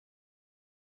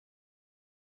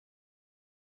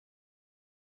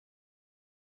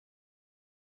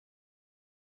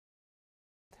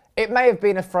It may have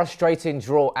been a frustrating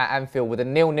draw at Anfield with a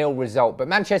 0-0 result, but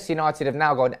Manchester United have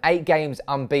now gone 8 games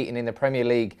unbeaten in the Premier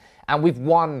League, and we've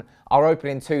won our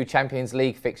opening 2 Champions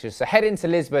League fixtures. So head into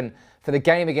Lisbon for the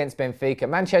game against Benfica.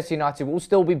 Manchester United will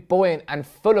still be buoyant and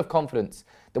full of confidence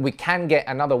that we can get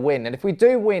another win. And if we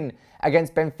do win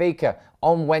against Benfica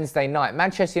on Wednesday night,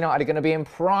 Manchester United are going to be in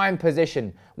prime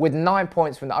position with 9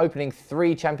 points from the opening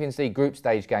 3 Champions League group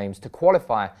stage games to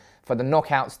qualify for the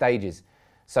knockout stages.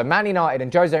 So Man United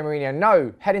and Jose Mourinho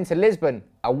know heading to Lisbon,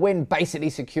 a win basically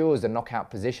secures the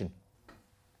knockout position.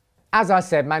 As I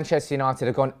said, Manchester United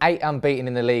have gone 8 unbeaten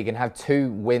in the league and have 2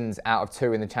 wins out of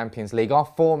 2 in the Champions League. Our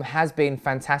form has been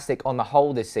fantastic on the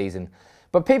whole this season.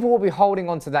 But people will be holding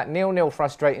on to that 0-0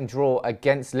 frustrating draw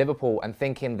against Liverpool and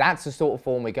thinking that's the sort of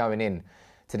form we're going in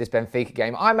to this Benfica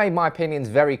game. I made my opinions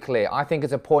very clear. I think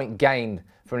it's a point gained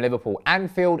from Liverpool.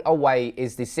 Anfield away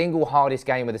is the single hardest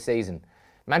game of the season.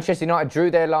 Manchester United drew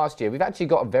there last year. We've actually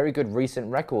got a very good recent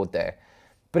record there.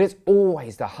 But it's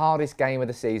always the hardest game of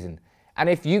the season. And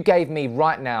if you gave me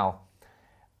right now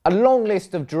a long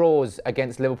list of draws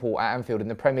against Liverpool at Anfield in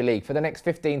the Premier League for the next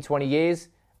 15, 20 years,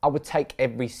 I would take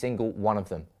every single one of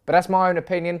them. But that's my own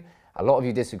opinion. A lot of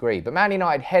you disagree. But Man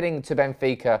United heading to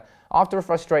Benfica after a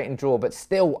frustrating draw, but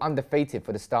still undefeated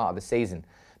for the start of the season.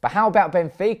 But how about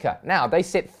Benfica? Now, they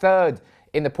sit 3rd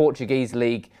in the Portuguese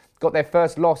league. Got their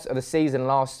first loss of the season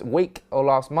last week, or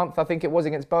last month, I think it was,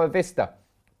 against Boa Vista.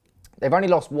 They've only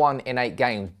lost 1 in 8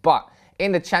 games. But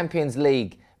in the Champions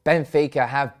League, Benfica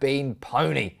have been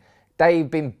pony. They've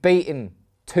been beaten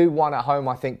 2-1 at home,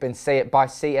 I think, by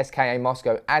CSKA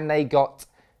Moscow, and they got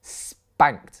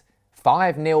spanked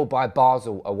 5-0 by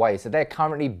Basel away. So they're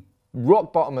currently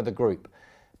rock bottom of the group.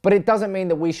 But it doesn't mean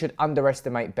that we should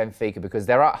underestimate Benfica because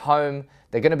they're at home.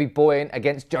 They're going to be buoyant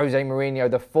against Jose Mourinho,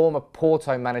 the former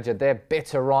Porto manager. They're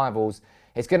bitter rivals.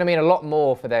 It's going to mean a lot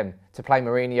more for them to play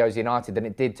Mourinho's United than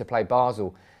it did to play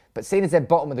Basel. But seeing as they're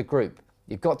bottom of the group,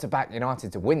 you've got to back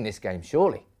United to win this game,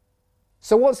 surely.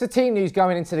 So what's the team news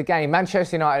going into the game?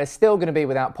 Manchester United are still going to be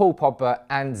without Paul Pogba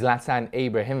and Zlatan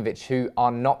Ibrahimovic, who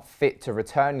are not fit to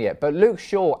return yet. But Luke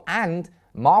Shaw and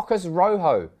Marcos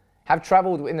Rojo have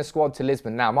travelled in the squad to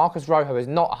Lisbon. Now, Marcos Rojo is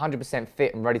not 100%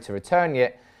 fit and ready to return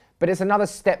yet, but it's another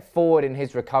step forward in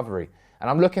his recovery. And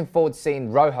I'm looking forward to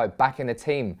seeing Rojo back in the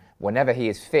team whenever he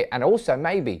is fit. And also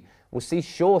maybe we'll see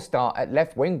Shaw start at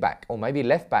left wing back or maybe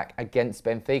left back against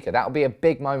Benfica. That'll be a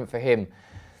big moment for him.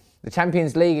 The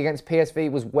Champions League against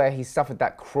PSV was where he suffered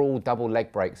that cruel double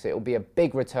leg break. So it'll be a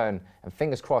big return and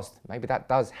fingers crossed, maybe that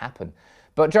does happen.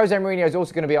 But Jose Mourinho is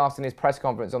also going to be asked in his press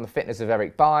conference on the fitness of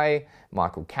Eric Bailly,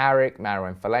 Michael Carrick,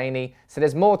 Marouane Fellaini. So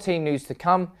there's more team news to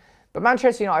come. But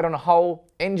Manchester United on a whole,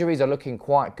 injuries are looking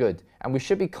quite good and we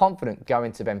should be confident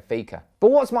going to Benfica.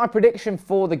 But what's my prediction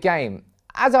for the game?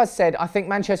 As I said, I think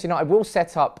Manchester United will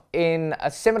set up in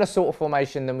a similar sort of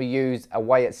formation than we used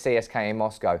away at CSKA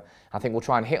Moscow. I think we'll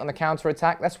try and hit on the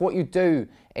counter-attack. That's what you do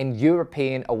in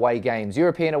European away games.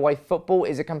 European away football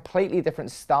is a completely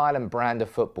different style and brand of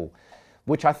football,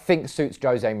 which I think suits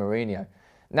Jose Mourinho.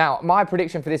 Now, my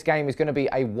prediction for this game is going to be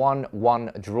a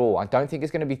 1-1 draw. I don't think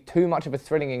it's going to be too much of a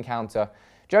thrilling encounter.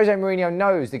 Jose Mourinho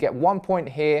knows to get 1 point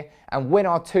here and win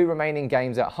our 2 remaining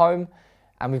games at home,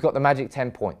 and we've got the magic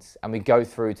 10 points, and we go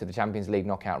through to the Champions League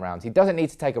knockout rounds. He doesn't need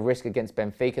to take a risk against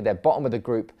Benfica. They're bottom of the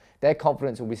group. Their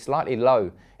confidence will be slightly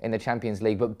low in the Champions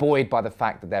League, but buoyed by the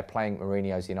fact that they're playing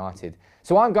Mourinho's United.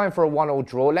 So I'm going for a 1-1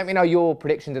 draw. Let me know your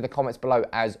predictions in the comments below,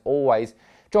 as always.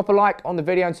 Drop a like on the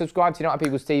video and subscribe to United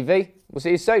People's TV. We'll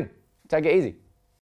see you soon. Take it easy.